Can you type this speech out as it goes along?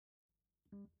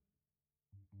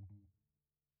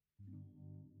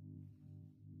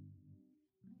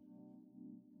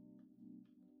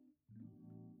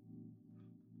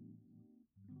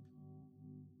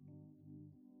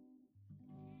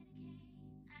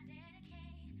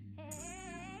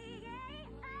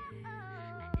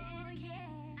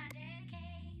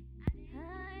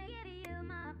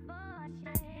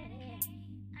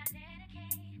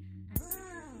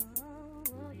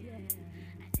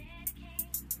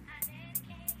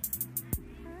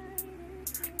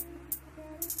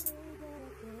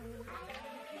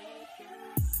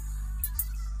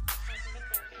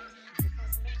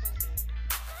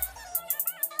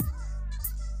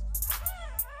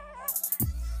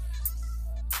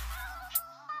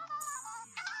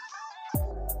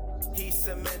He's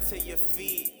cement to your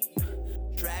feet,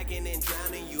 dragging and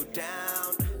drowning you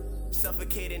down,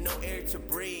 suffocating, no air to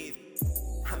breathe.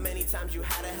 How many times you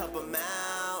had to help him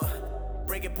out?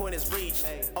 Breaking point is reached.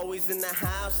 Always in the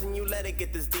house and you let it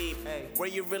get this deep. Were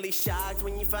you really shocked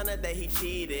when you found out that he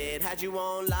cheated? Had you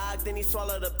on lock, then he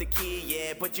swallowed up the key,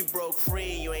 yeah. But you broke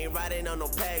free, you ain't riding on no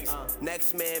pegs.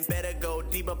 Next man better go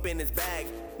deep up in his bag.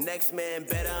 Next man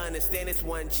better understand it's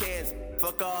one chance.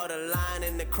 Fuck all the lying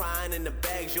and the crying and the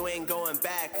bags, you ain't going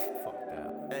back. Fuck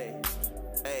that.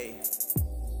 Hey.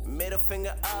 Middle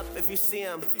finger up if you see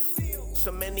him.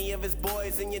 So many of his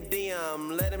boys in your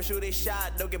DM. Let him shoot a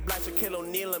shot, don't get blocked or kill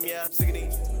O'Neal him, yeah. Sick of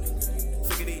these.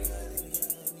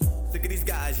 Sick of these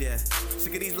guys, yeah.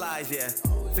 Sick of these lies, yeah.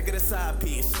 Sick of the side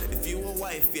piece. If you a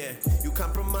wife, yeah, you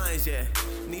compromise, yeah.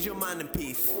 Need your mind in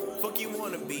peace. Fuck you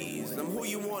wannabes, I'm who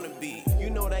you wanna be. You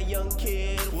know that young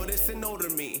kid, well it's an older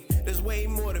me. There's way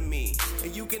more to me,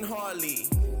 and you can hardly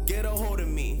get a hold of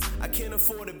me. I can't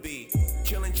afford to be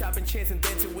chillin', chopping, chancing,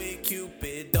 dancing with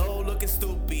Cupid. Though looking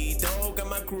stupid, though got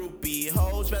my groupie.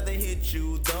 Hoes rather hit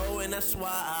you though, and that's why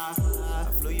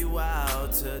I flew you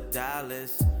out to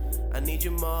Dallas. I need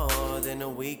you more than a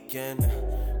weekend.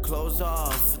 Close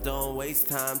off, don't waste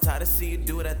time. Tired to see you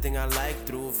do that thing I like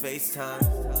through FaceTime.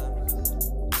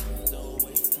 Don't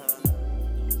waste time.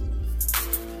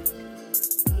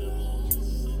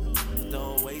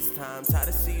 Don't waste time. Tired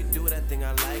to see you do that thing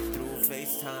I like through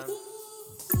FaceTime.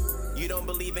 You don't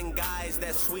believe in guys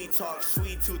that sweet talk,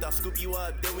 sweet tooth. I'll scoop you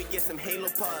up, then we get some Halo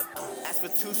pub. Ask for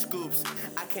 2 scoops.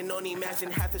 I can only imagine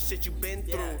half the shit you've been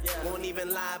through. Won't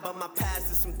even lie about my past,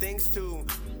 there's some things too.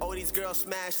 Oh, these girls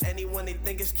smash anyone they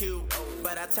think is cute.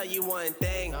 But I tell you one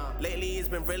thing, lately it's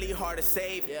been really hard to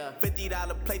save.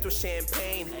 $50 plates with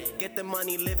champagne. Get the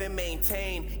money, live and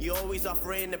maintain. You always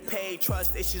offering to pay.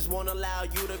 Trust issues won't allow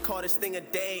you to call this thing a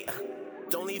date.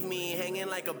 Don't leave me hanging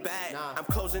like a bat. I'm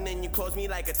closing in, you close me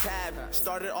like a tab.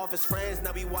 Started off as friends,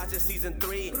 now we watching season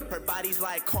 3. Her body's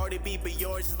like Cardi B, but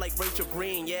yours is like Rachel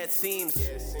Green. Yeah, it seems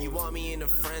you want me in the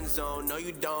friend zone. No,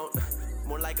 you don't.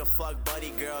 More like a fuck buddy,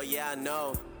 girl. Yeah, I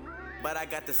know. But I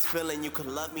got this feeling you could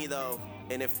love me though.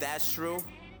 And if that's true,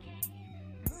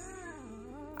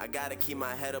 I gotta keep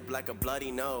my head up like a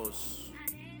bloody nose.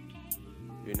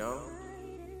 You know?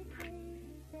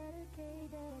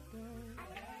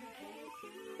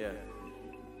 Yeah.